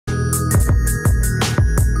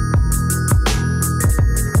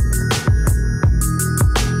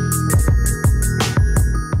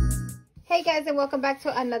guys, and welcome back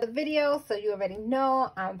to another video. So you already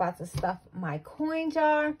know I'm about to stuff my coin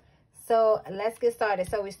jar. So let's get started.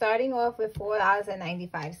 So we're starting off with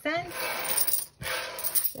 $4.95.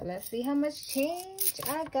 So let's see how much change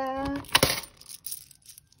I got.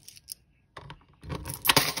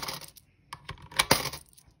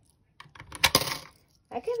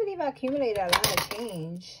 I can't believe I accumulated a lot of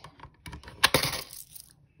change.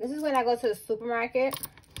 This is when I go to the supermarket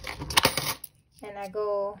and I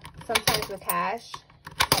go sometimes with cash,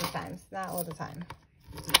 sometimes, not all the time.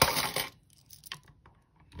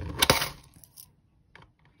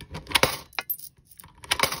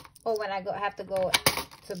 Or when I have to go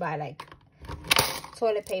to buy like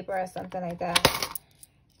toilet paper or something like that.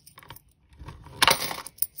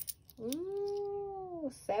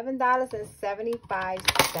 Ooh,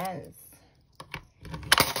 $7.75.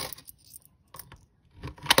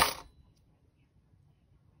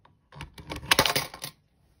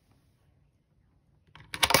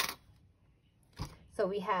 So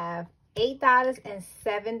we have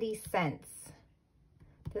 $8.70.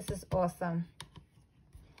 This is awesome.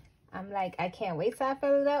 I'm like, I can't wait till I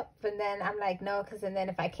fill it up. But then I'm like, no, because then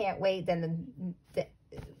if I can't wait, then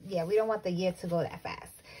yeah, we don't want the year to go that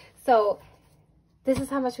fast. So this is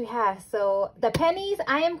how much we have. So the pennies,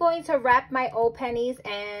 I am going to wrap my old pennies,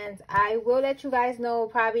 and I will let you guys know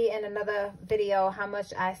probably in another video how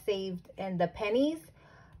much I saved in the pennies.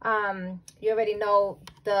 You already know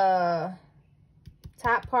the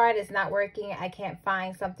top part is not working. I can't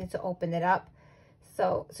find something to open it up,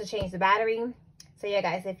 so to change the battery. So yeah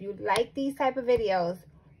guys, if you like these type of videos,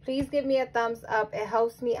 please give me a thumbs up. It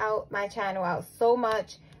helps me out, my channel out so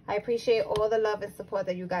much. I appreciate all the love and support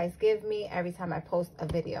that you guys give me every time I post a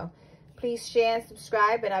video. Please share and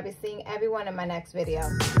subscribe, and I'll be seeing everyone in my next video.